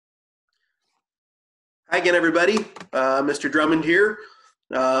Hi again, everybody. Mr. Drummond here,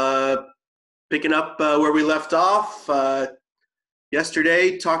 uh, picking up where we left off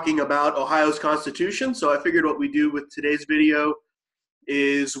yesterday, talking about Ohio's Constitution. So I figured what we do with today's video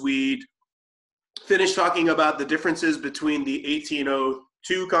is we'd finish talking about the differences between the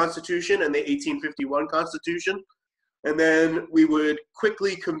 1802 Constitution and the 1851 Constitution, and then we would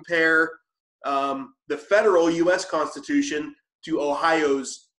quickly compare the federal U.S. Constitution to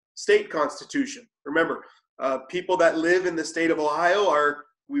Ohio's state constitution. Remember, people that live in the state of Ohio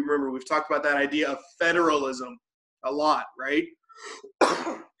we've talked about that idea of federalism a lot, right?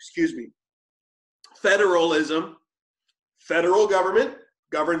 Excuse me. Federalism, federal government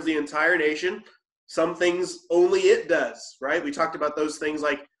governs the entire nation. Some things only it does, right? We talked about those things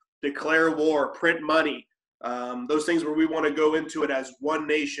like declare war, print money, those things where we want to go into it as one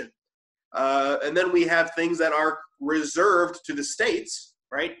nation. And then we have things that are reserved to the states,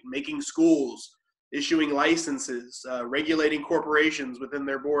 right? Making schools, issuing licenses, regulating corporations within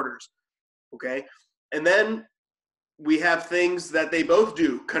their borders, okay? And then we have things that they both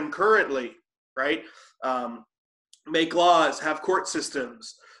do concurrently, right? Make laws, have court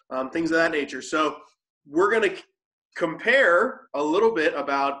systems, things of that nature. So we're going to compare a little bit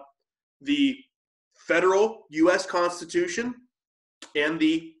about the federal U.S. Constitution and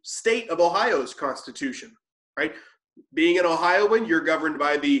the state of Ohio's Constitution, right? Being an Ohioan, you're governed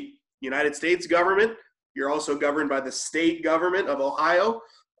by the United States government. You're also governed by the state government of Ohio.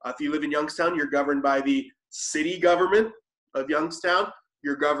 If you live in Youngstown, you're governed by the city government of Youngstown.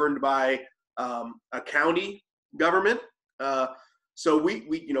 You're governed by a county government. So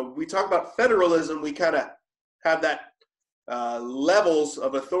we talk about federalism. We kind of have that levels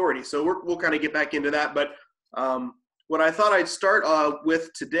of authority. So we'll kind of get back into that. But what I thought I'd start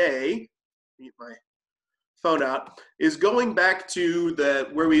with today, get my phone out, is going back to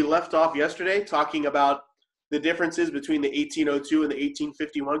where we left off yesterday, talking about the differences between the 1802 and the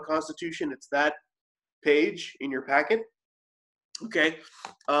 1851 Constitution. It's that page in your packet. Okay.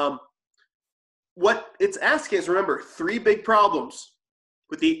 What it's asking is, remember, three big problems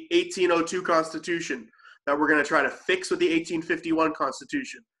with the 1802 Constitution that we're going to try to fix with the 1851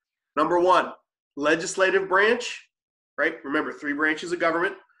 Constitution. Number one, legislative branch, right? Remember, three branches of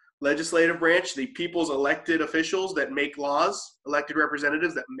government. Legislative branch, the people's elected officials that make laws, elected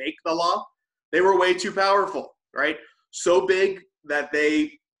representatives that make the law, they were way too powerful, right? So big that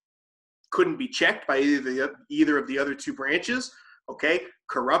they couldn't be checked by either of the other two branches, okay?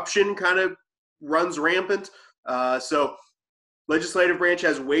 Corruption kind of runs rampant. So legislative branch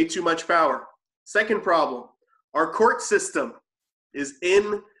has way too much power. Second problem, our court system is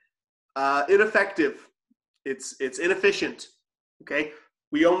ineffective. It's inefficient, okay?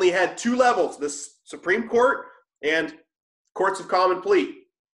 We only had two levels, the Supreme Court and courts of common plea.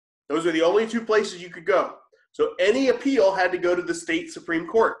 Those are the only two places you could go. So any appeal had to go to the state Supreme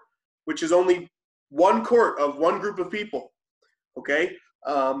Court, which is only one court of one group of people, okay?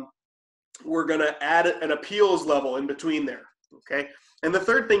 We're going to add an appeals level in between there, okay? And the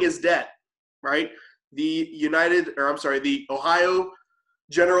third thing is debt, right? The Ohio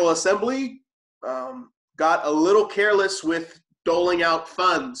General Assembly got a little careless with doling out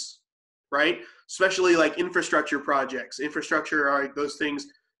funds, right? Especially like infrastructure projects. Infrastructure are like those things.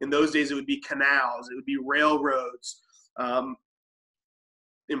 In those days, it would be canals, it would be railroads.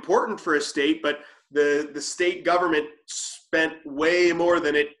 Important for a state, but the state government spent way more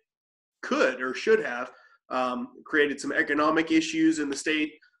than it could or should have. Created some economic issues in the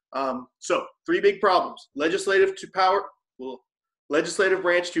state. So three big problems: legislative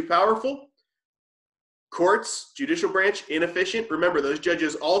branch too powerful. Courts, judicial branch, inefficient. Remember, those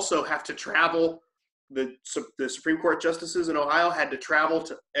judges also have to travel. The Supreme Court justices in Ohio had to travel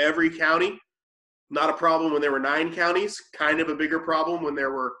to every county. Not a problem when there were 9 counties. Kind of a bigger problem when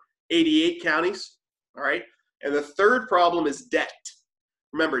there were 88 counties. All right. And the third problem is debt.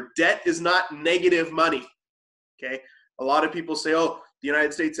 Remember, debt is not negative money. Okay. A lot of people say, oh, the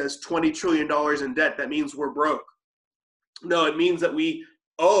United States has $20 trillion in debt. That means we're broke. No, it means that we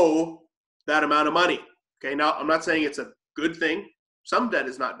owe that amount of money. Okay, now I'm not saying it's a good thing. Some debt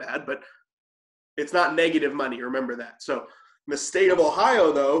is not bad, but it's not negative money. Remember that. So in the state of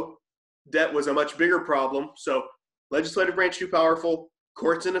Ohio, though, debt was a much bigger problem. So legislative branch too powerful,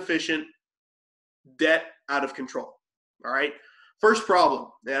 courts inefficient, debt out of control. All right. First problem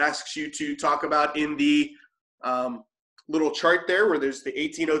that asks you to talk about in the little chart there where there's the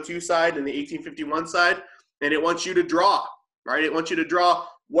 1802 side and the 1851 side, and it wants you to draw, right? It wants you to draw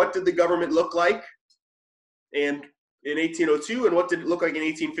what did the government look like and in 1802 and what did it look like in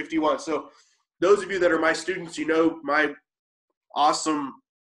 1851. So those of you that are my students, you know my awesome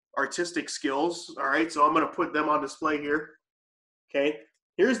artistic skills. All right, so I'm going to put them on display here. Okay,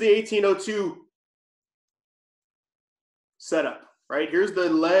 here's the 1802 setup, right? Here's the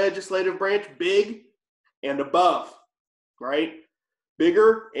legislative branch, big and above, right?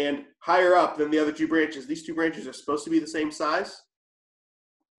 Bigger and higher up than the other two branches. These two branches are supposed to be the same size.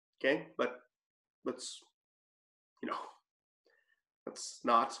 Okay, but let's, that's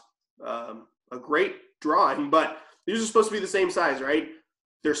not a great drawing, but these are supposed to be the same size, right?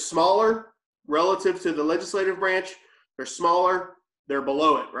 They're smaller relative to the legislative branch. They're smaller, they're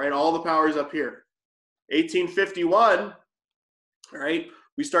below it, right? All the powers up here. 1851, all right,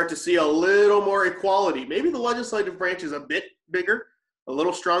 we start to see a little more equality. Maybe the legislative branch is a bit bigger, a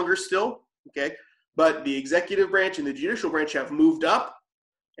little stronger still, okay? But the executive branch and the judicial branch have moved up,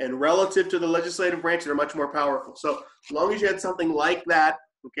 and relative to the legislative branch, they're much more powerful. So as long as you had something like that,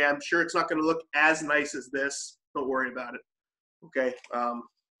 okay, I'm sure it's not going to look as nice as this. Don't worry about it, okay?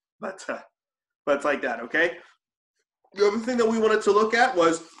 But it's like that, okay? The other thing that we wanted to look at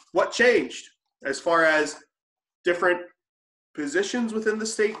was what changed as far as different positions within the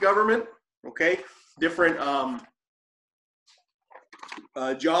state government, okay? Different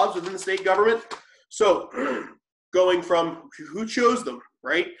jobs within the state government. So going from who chose them,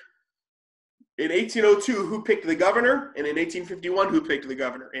 right? In 1802, who picked the governor? And in 1851, who picked the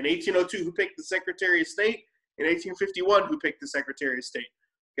governor? In 1802, who picked the Secretary of State? In 1851, who picked the Secretary of State?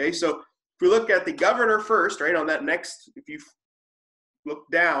 Okay, so if we look at the governor first, right, on that next, if you look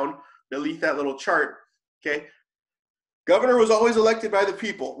down beneath that little chart, okay, governor was always elected by the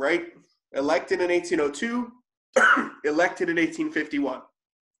people, right? Elected in 1802, elected in 1851,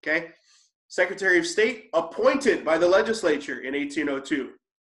 okay? Secretary of State, appointed by the legislature in 1802,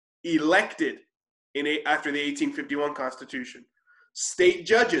 elected after the 1851 Constitution. State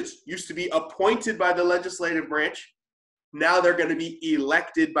judges used to be appointed by the legislative branch. Now they're going to be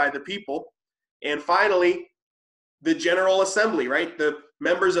elected by the people. And finally, the General Assembly, right? The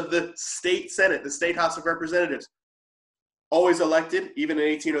members of the state Senate, the State House of Representatives, always elected, even in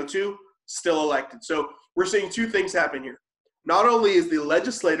 1802, still elected. So we're seeing two things happen here. Not only is the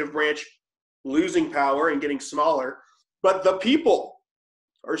legislative branch losing power and getting smaller, but the people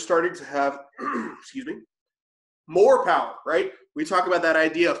are starting to have, excuse me, more power, right? We talk about that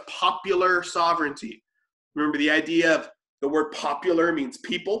idea of popular sovereignty. Remember the idea of the word popular means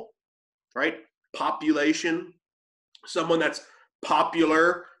people, right? Population, someone that's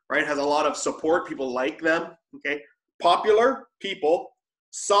popular, right, has a lot of support, people like them, okay? Popular, people,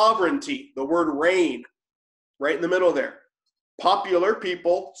 sovereignty, the word reign, right in the middle there. Popular,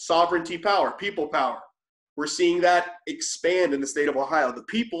 people, sovereignty, power, people power. We're seeing that expand in the state of Ohio. The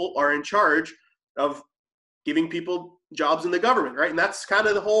people are in charge of giving people jobs in the government, right? And that's kind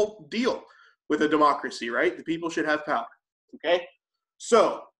of the whole deal with a democracy, right? The people should have power, okay?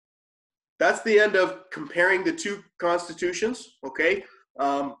 So that's the end of comparing the two constitutions, okay?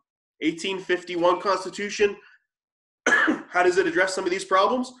 1851 Constitution, how does it address some of these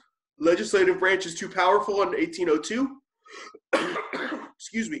problems? Legislative branch is too powerful in 1802.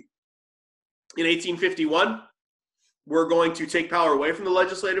 Excuse me. In 1851, we're going to take power away from the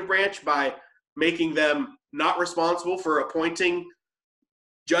legislative branch by making them not responsible for appointing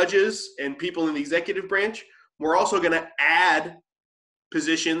judges and people in the executive branch. We're also going to add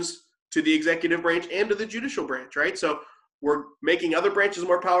positions to the executive branch and to the judicial branch, right? So we're making other branches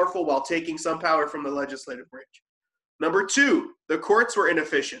more powerful while taking some power from the legislative branch. Number two, the courts were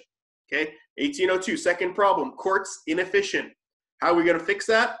inefficient, okay? 1802, second problem, courts inefficient. How are we going to fix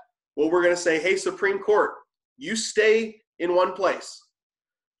that? Well, we're going to say, hey, Supreme Court, you stay in one place.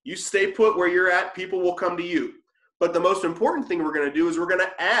 You stay put where you're at, people will come to you. But the most important thing we're going to do is we're going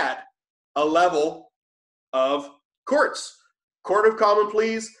to add a level of courts. Court of Common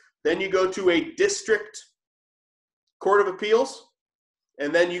Pleas, then you go to a district court of appeals,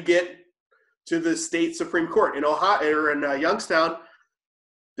 and then you get to the state Supreme Court. In Ohio, or in Youngstown,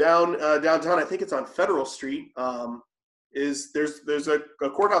 downtown, I think it's on Federal Street, there's a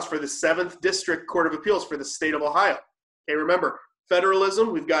courthouse for the 7th District Court of Appeals for the state of Ohio. Okay, remember,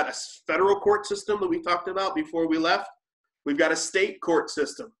 federalism, we've got a federal court system that we talked about before we left. We've got a state court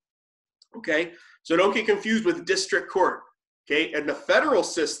system, okay? So don't get confused with district court, okay? And the federal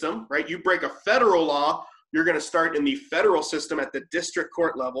system, right, you break a federal law, you're gonna start in the federal system at the district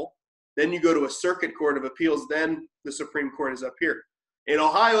court level, then you go to a circuit court of appeals, then the Supreme Court is up here. In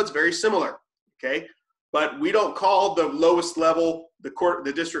Ohio, it's very similar, okay? But we don't call the lowest level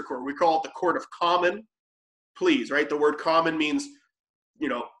the district court. We call it the Court of Common Pleas, right? The word common means,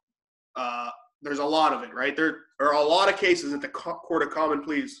 there's a lot of it, right? There are a lot of cases at the Court of Common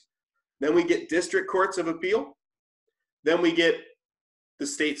Pleas. Then we get district courts of appeal. Then we get the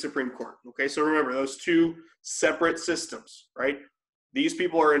state Supreme Court. Okay, so remember those two separate systems, right? These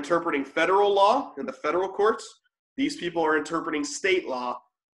people are interpreting federal law in the federal courts. These people are interpreting state law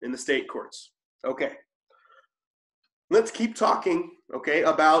in the state courts. Okay. Let's keep talking, okay,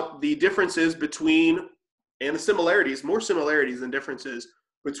 about the differences between, and the similarities, more similarities than differences,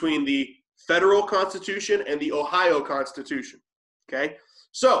 between the federal Constitution and the Ohio Constitution, okay?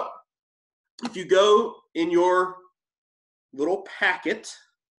 So, if you go in your little packet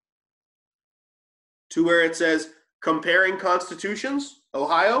to where it says comparing constitutions,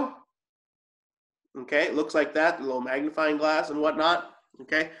 Ohio, okay, it looks like that, a little magnifying glass and whatnot,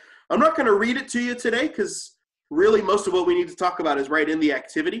 okay? I'm not going to read it to you today because really most of what we need to talk about is right in the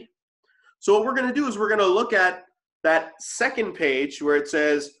activity. So what we're going to do is we're going to look at that second page where it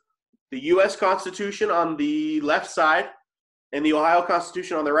says the U.S. Constitution on the left side and the Ohio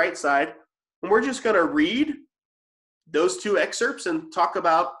Constitution on the right side. And we're just going to read those two excerpts and talk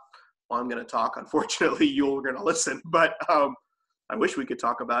about, well, I'm going to talk. Unfortunately, you're going to listen, but I wish we could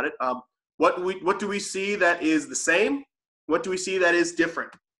talk about it. What do we see that is the same? What do we see that is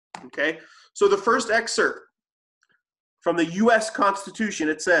different? Okay, so the first excerpt from the U.S. Constitution,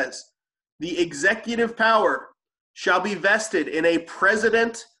 it says, the executive power shall be vested in a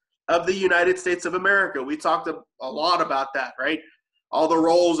president of the United States of America. We talked a lot about that, right? All the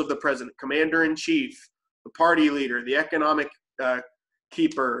roles of the president, commander-in-chief, the party leader, the economic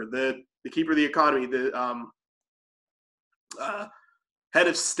keeper, the keeper of the economy, the head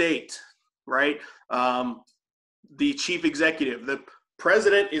of state, right? The chief executive. The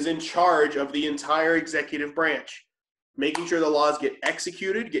president is in charge of the entire executive branch, making sure the laws get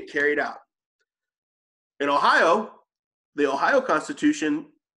executed, get carried out. In Ohio, the Ohio Constitution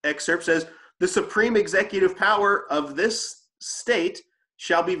excerpt says, the supreme executive power of this state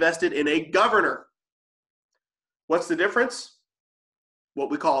shall be vested in a governor. What's the difference?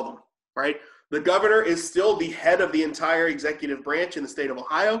 What we call them, right? The governor is still the head of the entire executive branch in the state of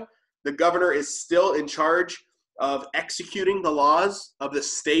Ohio. The governor is still in charge of executing the laws of the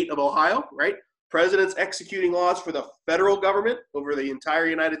state of Ohio, right? President's executing laws for the federal government over the entire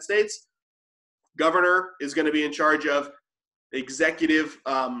United States. Governor is going to be in charge of executive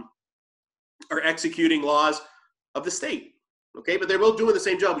or executing laws of the state. Okay, but they're both doing the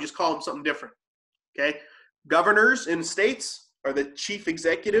same job. We just call them something different. Okay, governors in states are the chief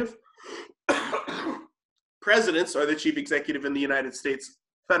executive. Presidents are the chief executive in the United States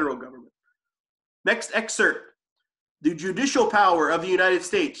federal government. Next excerpt. The judicial power of the United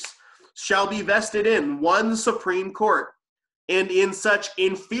States shall be vested in one Supreme Court, and in such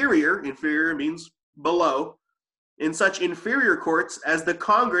inferior means below, in such inferior courts as the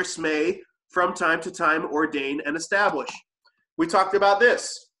Congress may from time to time ordain and establish. We talked about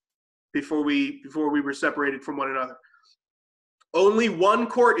this before we were separated from one another. Only one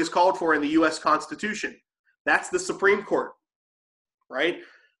court is called for in the U.S. Constitution. That's the Supreme Court, right?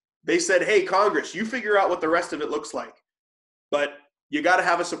 They said, hey, Congress, you figure out what the rest of it looks like. But you got to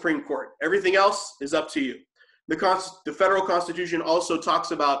have a Supreme Court. Everything else is up to you. The federal Constitution also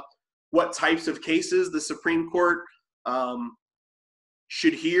talks about what types of cases the Supreme Court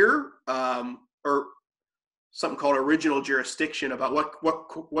should hear, or something called original jurisdiction, about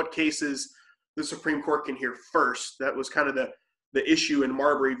what cases the Supreme Court can hear first. That was kind of the issue in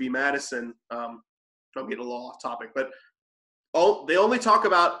Marbury v. Madison. Don't get a little off topic, but they only talk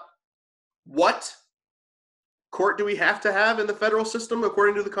about what court do we have to have in the federal system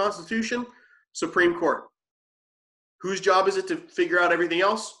according to the Constitution? Supreme Court. Whose job is it to figure out everything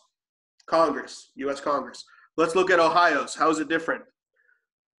else? Congress, U.S. Congress. Let's look at Ohio's. How is it different?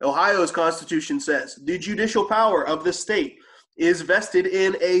 Ohio's Constitution says, the judicial power of the state is vested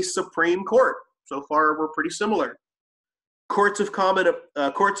in a Supreme Court. So far, we're pretty similar. Courts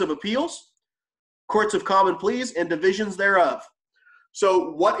of appeals, courts of common pleas, and divisions thereof.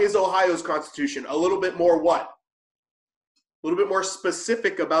 So what is Ohio's Constitution? A little bit more what? A little bit more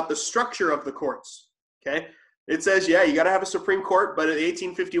specific about the structure of the courts, okay? It says, yeah, you got to have a Supreme Court, but the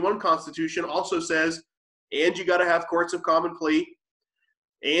 1851 Constitution also says, and you got to have courts of common plea,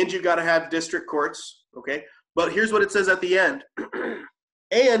 and you got to have district courts, okay? But here's what it says at the end.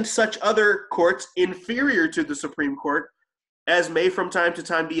 And such other courts inferior to the Supreme Court as may from time to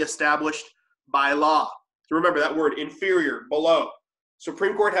time be established by law. So remember that word, inferior, below.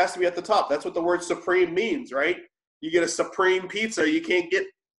 Supreme Court has to be at the top. That's what the word supreme means, right? You get a supreme pizza, you can't get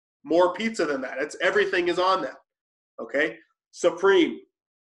more pizza than that. Everything is on that, okay? Supreme,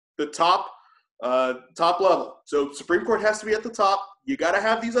 the top level. So Supreme Court has to be at the top. You got to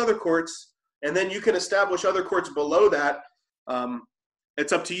have these other courts, and then you can establish other courts below that.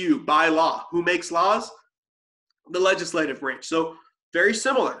 It's up to you by law. Who makes laws? The legislative branch. So very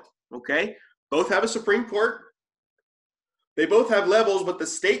similar, okay? Both have a Supreme Court. They both have levels, but the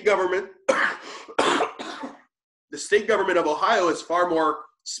state government, the state government of Ohio is far more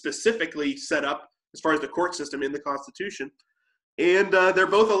specifically set up as far as the court system in the Constitution. And they're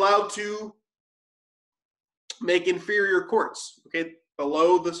both allowed to make inferior courts, okay,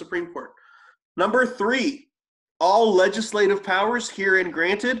 below the Supreme Court. Number 3, all legislative powers herein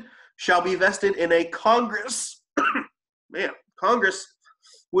granted shall be vested in a Congress, Congress,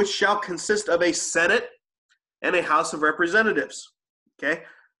 which shall consist of a Senate and a House of Representatives, okay?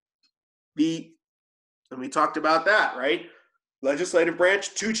 And we talked about that, right? Legislative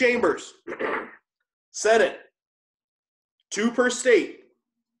branch, 2 chambers. Senate, 2 per state.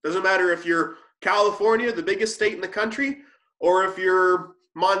 Doesn't matter if you're California, the biggest state in the country, or if you're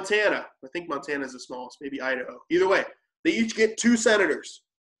Montana. I think Montana is the smallest, maybe Idaho. Either way, they each get 2 senators,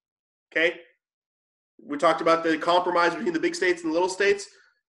 okay? We talked about the compromise between the big states and the little states.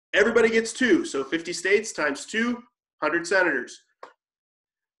 Everybody gets 2, so 50 states times 2, 100 senators.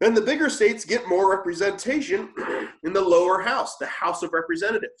 Then the bigger states get more representation in the lower house, the House of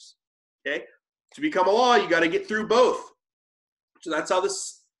Representatives, okay? To become a law, you got to get through both. So that's how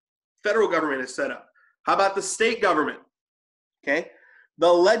this federal government is set up. How about the state government? Okay.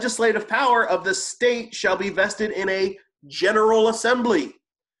 The legislative power of the state shall be vested in a General Assembly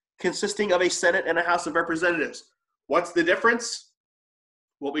consisting of a Senate and a House of Representatives. What's the difference?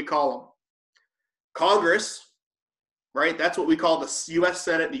 What we call them. Congress, right? That's what we call the U.S.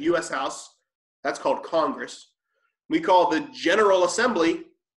 Senate, the U.S. House. That's called Congress. We call the General Assembly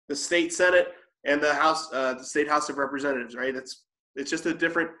the state Senate and the House, the State House of Representatives, right? It's just a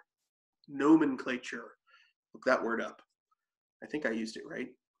different nomenclature. Look that word up. I think I used it right.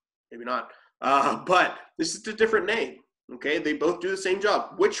 Maybe not. But this is a different name, okay? They both do the same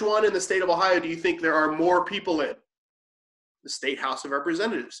job. Which one in the state of Ohio do you think there are more people in? The State House of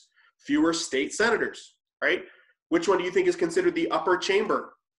Representatives. Fewer state senators, right? Which one do you think is considered the upper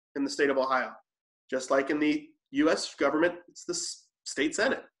chamber in the state of Ohio? Just like in the U.S. government, it's the state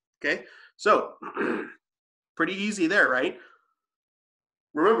Senate, okay? So, pretty easy there, right?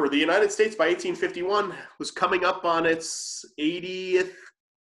 Remember, the United States by 1851 was coming up on its 80th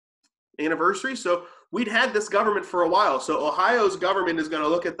anniversary, so we'd had this government for a while. So Ohio's government is going to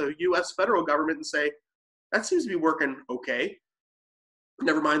look at the U.S. federal government and say, that seems to be working okay.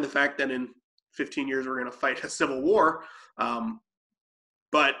 Never mind the fact that in 15 years we're going to fight a civil war.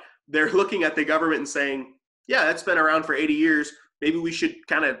 But they're looking at the government and saying, yeah, that's been around for 80 years. Maybe we should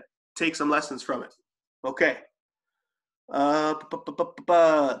kind of take some lessons from it. Okay.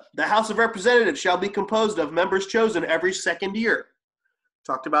 The House of Representatives shall be composed of members chosen every second year.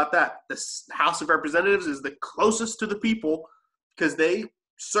 Talked about that. The House of Representatives is the closest to the people because they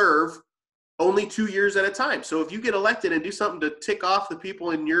serve only 2 years at a time. So if you get elected and do something to tick off the people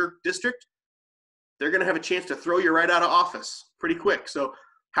in your district, they're going to have a chance to throw you right out of office pretty quick. So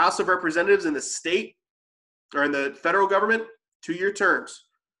House of Representatives in the state or in the federal government, 2-year terms.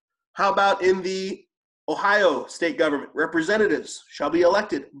 How about in the Ohio state government? Representatives shall be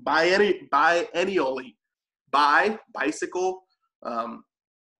elected biennially. Bicycle,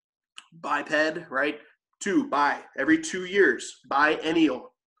 biped, right? Every 2 years,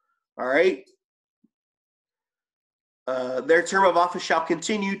 biennial. All right. Their term of office shall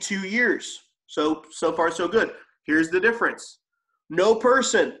continue 2 years. So far, so good. Here's the difference. No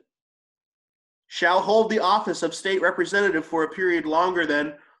person shall hold the office of state representative for a period longer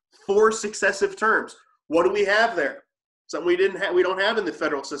than 4 successive terms. What do we have there? Something we don't have in the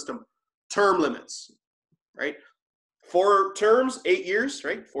federal system. Term limits, right? 4 terms, 8 years,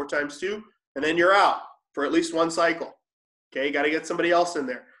 right? 4 times 2, and then you're out for at least 1 cycle. Okay, got to get somebody else in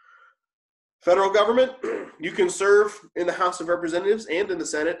there. Federal government, you can serve in the House of Representatives and in the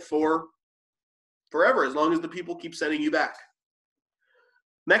Senate for forever, as long as the people keep sending you back.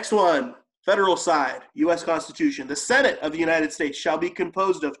 Next one, federal side, U.S. Constitution. The Senate of the United States shall be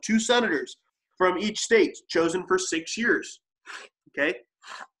composed of 2 senators from each state, chosen for 6 years. Okay?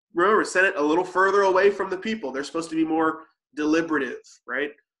 Remember, Senate a little further away from the people. They're supposed to be more deliberative,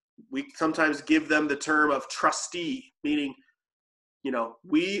 right? We sometimes give them the term of trustee, meaning,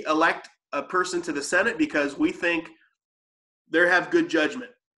 we elect a person to the Senate because we think they have good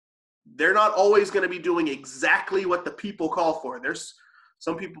judgment. They're not always going to be doing exactly what the people call for. There's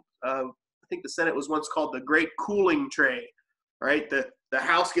some people, I think the Senate was once called the Great Cooling Tray, right? The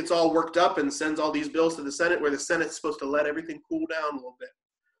House gets all worked up and sends all these bills to the Senate where the Senate's supposed to let everything cool down a little bit.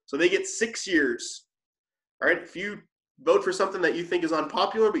 So they get 6 years, all right? If you vote for something that you think is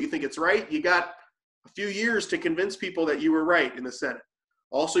unpopular, but you think it's right, you got a few years to convince people that you were right in the Senate.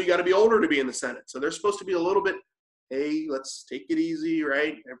 Also, you got to be older to be in the Senate. So they're supposed to be a little bit hey, let's take it easy,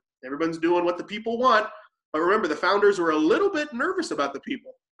 right? Everyone's doing what the people want. But remember, the founders were a little bit nervous about the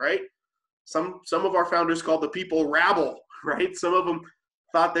people, right? Some of our founders called the people rabble, right? Some of them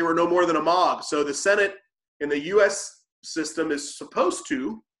thought they were no more than a mob. So the Senate in the U.S. system is supposed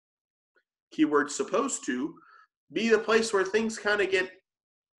to, keyword supposed to, be the place where things kind of get,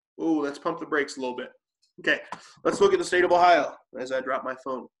 oh, let's pump the brakes a little bit. Okay, let's look at the state of Ohio as I drop my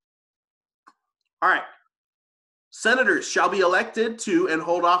phone. All right. Senators shall be elected to and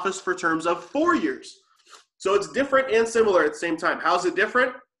hold office for terms of 4 years. So it's different and similar at the same time. How's it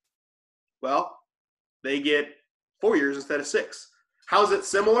different? Well, they get 4 years instead of 6. How's it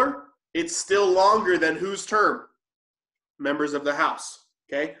similar? It's still longer than whose term? Members of the House,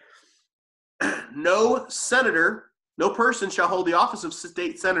 okay? No senator, no person shall hold the office of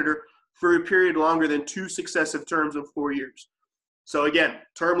state senator for a period longer than 2 successive terms of 4 years. So again,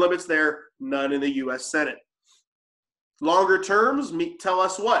 term limits there, none in the U.S. Senate. Longer terms tell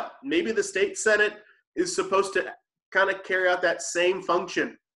us what? Maybe the state Senate is supposed to kind of carry out that same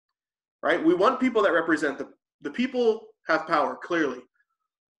function, right? We want people that represent the people have power, clearly.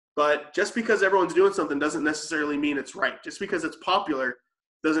 But just because everyone's doing something doesn't necessarily mean it's right. Just because it's popular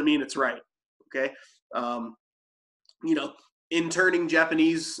doesn't mean it's right, okay? Interning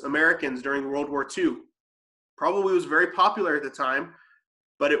Japanese Americans during World War II probably was very popular at the time,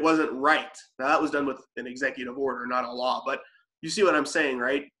 but it wasn't right. Now, that was done with an executive order, not a law. But you see what I'm saying,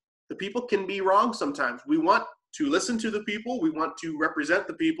 right? The people can be wrong sometimes. We want to listen to the people. We want to represent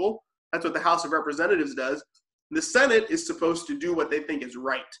the people. That's what the House of Representatives does. The Senate is supposed to do what they think is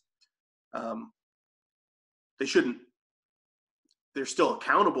right. They shouldn't. They're still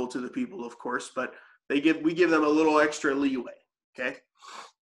accountable to the people, of course, but we give them a little extra leeway, okay?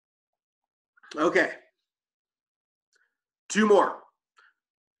 Okay. 2 more.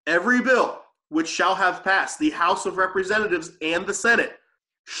 Every bill which shall have passed the House of Representatives and the Senate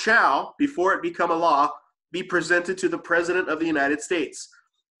shall, before it become a law, be presented to the President of the United States.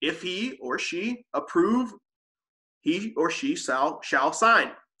 If he or she approve, he or she shall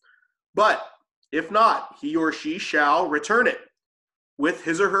sign. But if not, he or she shall return it with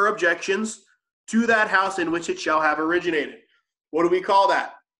his or her objections to that house in which it shall have originated. What do we call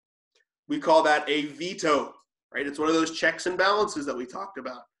that? We call that a veto, right? It's one of those checks and balances that we talked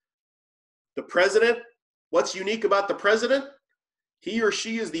about. The president, what's unique about the president? He or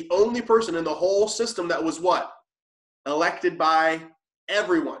she is the only person in the whole system that was what? Elected by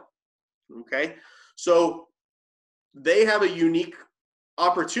everyone, okay? So they have a unique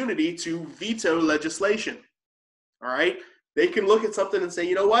opportunity to veto legislation, all right? They can look at something and say,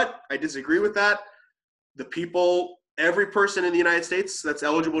 you know what? I disagree with that. The people, every person in the United States that's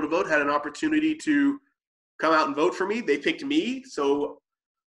eligible to vote had an opportunity to come out and vote for me. They picked me, so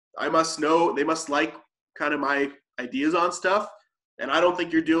I must know, they must like kind of my ideas on stuff, and I don't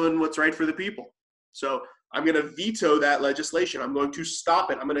think you're doing what's right for the people. So I'm going to veto that legislation. I'm going to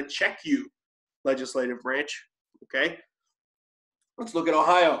stop it. I'm going to check you, legislative branch, okay? Let's look at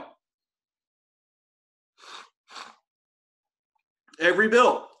Ohio. Every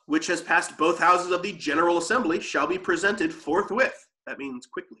bill which has passed both houses of the General Assembly shall be presented forthwith, that means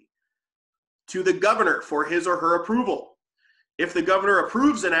quickly, to the governor for his or her approval. If the governor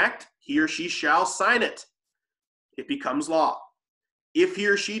approves an act, he or she shall sign it. It becomes law. If he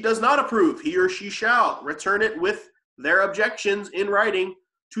or she does not approve, he or she shall return it with their objections in writing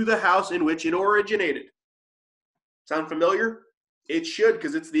to the house in which it originated. Sound familiar? It should,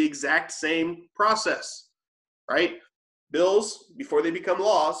 because it's the exact same process, right? Bills, before they become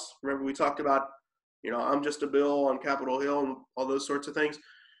laws, remember we talked about, I'm just a bill on Capitol Hill and all those sorts of things.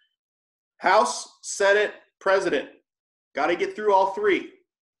 House, Senate, President. Got to get through all 3,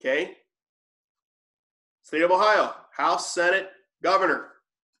 okay? State of Ohio, House, Senate, Governor,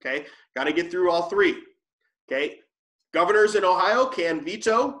 okay? Got to get through all 3, okay? Governors in Ohio can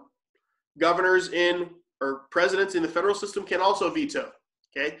veto. Presidents in the federal system can also veto,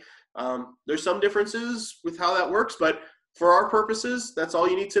 okay? There's some differences with how that works, but for our purposes, that's all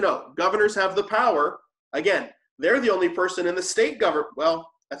you need to know. Governors have the power. Again, they're the only person in the state government.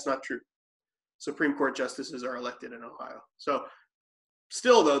 Well, that's not true. Supreme Court justices are elected in Ohio. So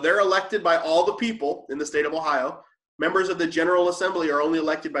still, though, they're elected by all the people in the state of Ohio. Members of the General Assembly are only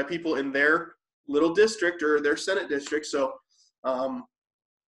elected by people in their little district or their Senate district. So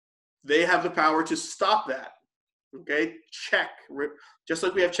they have the power to stop that. Okay, check. Just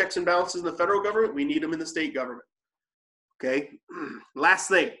like we have checks and balances in the federal government, we need them in the state government. Okay, last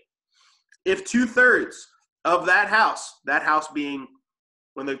thing. If 2/3 of that house being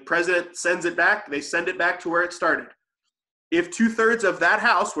when the president sends it back, they send it back to where it started. If 2/3 of that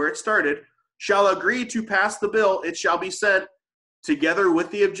house where it started shall agree to pass the bill, it shall be sent, together with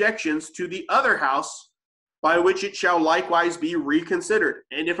the objections, to the other house, by which it shall likewise be reconsidered.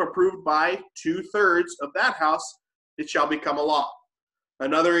 And if approved by 2/3 of that house, it shall become a law.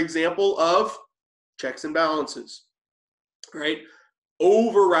 Another example of checks and balances, right?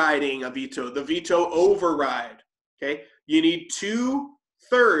 Overriding a veto, the veto override, okay? You need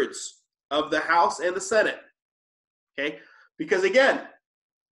 2/3 of the House and the Senate, okay? Because again,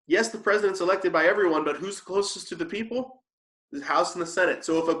 yes, the president's elected by everyone, but who's closest to the people? The House and the Senate.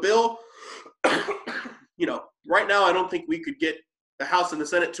 So if a bill, right now I don't think we could get the House and the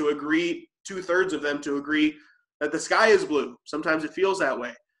Senate to agree, 2/3 of them to agree that the sky is blue. Sometimes it feels that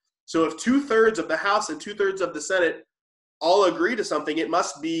way. So if 2/3 of the House and 2/3 of the Senate all agree to something, it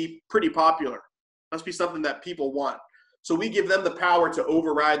must be pretty popular. It must be something that people want. So we give them the power to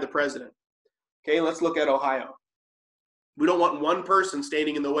override the president. Okay, let's look at Ohio. We don't want one person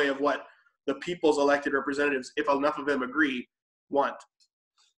standing in the way of what the people's elected representatives, if enough of them agree, want.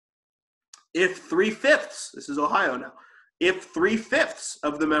 If 3/5, this is Ohio now, if 3/5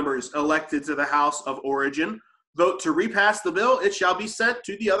 of the members elected to the House of origin vote to repass the bill, it shall be sent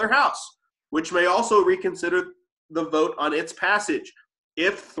to the other house, which may also reconsider the vote on its passage.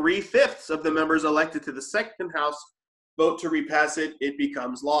 If 3/5 of the members elected to the second house vote to repass it, it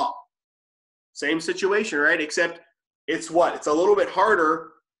becomes law. Same situation, right? Except it's what? It's a little bit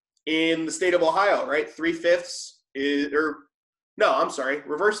harder in the state of Ohio, right? 3/5 is,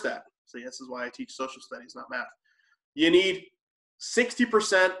 reverse that. So this is why I teach social studies, not math. You need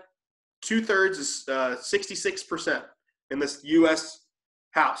 60%, 2/3 is 66% in this U.S.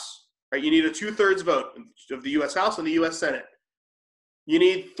 House, right? You need a 2/3 vote of the U.S. House and the U.S. Senate. You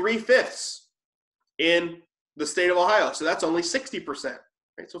need 3/5 in the state of Ohio, so that's only 60%,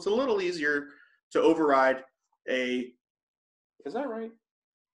 right? So it's a little easier to override a, is that right?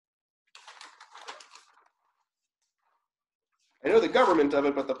 I know the government of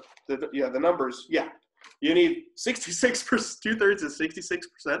it, but the numbers, yeah. You need 66%, 2/3 is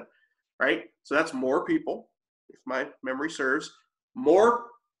 66%, right? So that's more people, if my memory serves.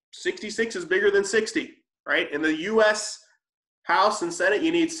 66 is bigger than 60, right? In the U.S. House and Senate,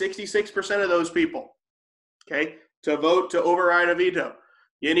 you need 66% of those people, okay, to vote to override a veto.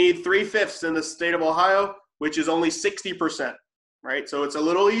 You need 3/5 in the state of Ohio, which is only 60%, right? So it's a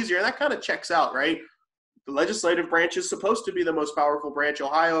little easier. That kind of checks out, right? The legislative branch is supposed to be the most powerful branch.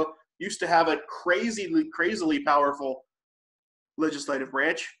 Ohio used to have a crazily powerful legislative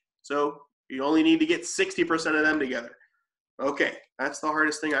branch. So you only need to get 60% of them together. Okay, that's the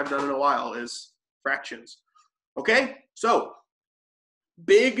hardest thing I've done in a while is fractions. Okay, so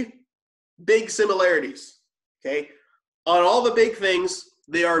big similarities, okay? On all the big things,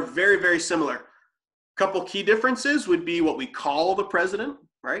 they are very, very similar. Couple key differences would be what we call the president,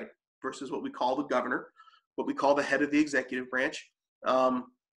 right, versus what we call the governor, what we call the head of the executive branch.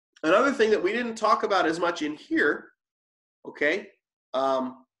 Another thing that we didn't talk about as much in here, okay,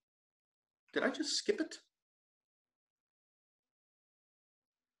 did I just skip it?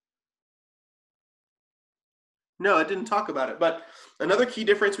 No, I didn't talk about it. But another key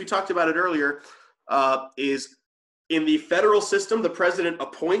difference, we talked about it earlier, is in the federal system, the president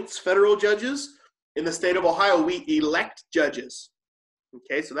appoints federal judges. In the state of Ohio, we elect judges.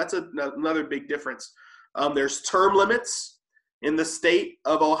 Okay, so that's another big difference. There's term limits in the state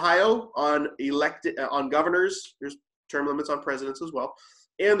of Ohio on governors. There's term limits on presidents as well.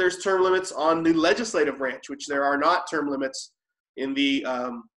 And there's term limits on the legislative branch, which there are not term limits in the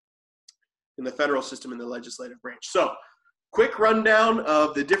federal system in the legislative branch. So quick rundown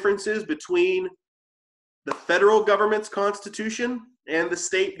of the differences between the federal government's constitution and the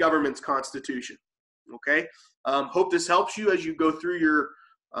state government's constitution. Okay, hope this helps you as you go through your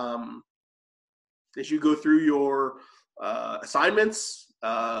assignments.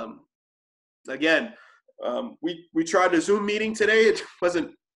 Again, we tried a Zoom meeting today. It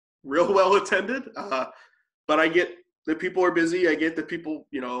wasn't real well attended, but I get that people are busy. I get that people,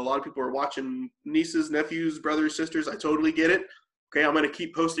 a lot of people are watching nieces, nephews, brothers, sisters. I totally get it. Okay, I'm going to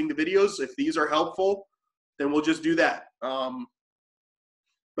keep posting the videos. If these are helpful, then we'll just do that.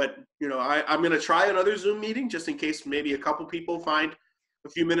 But, I'm going to try another Zoom meeting just in case maybe a couple people find a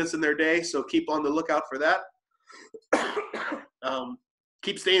few minutes in their day. So keep on the lookout for that.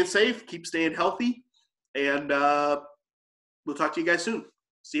 Keep staying safe, keep staying healthy, and we'll talk to you guys soon.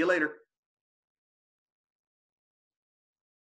 See you later.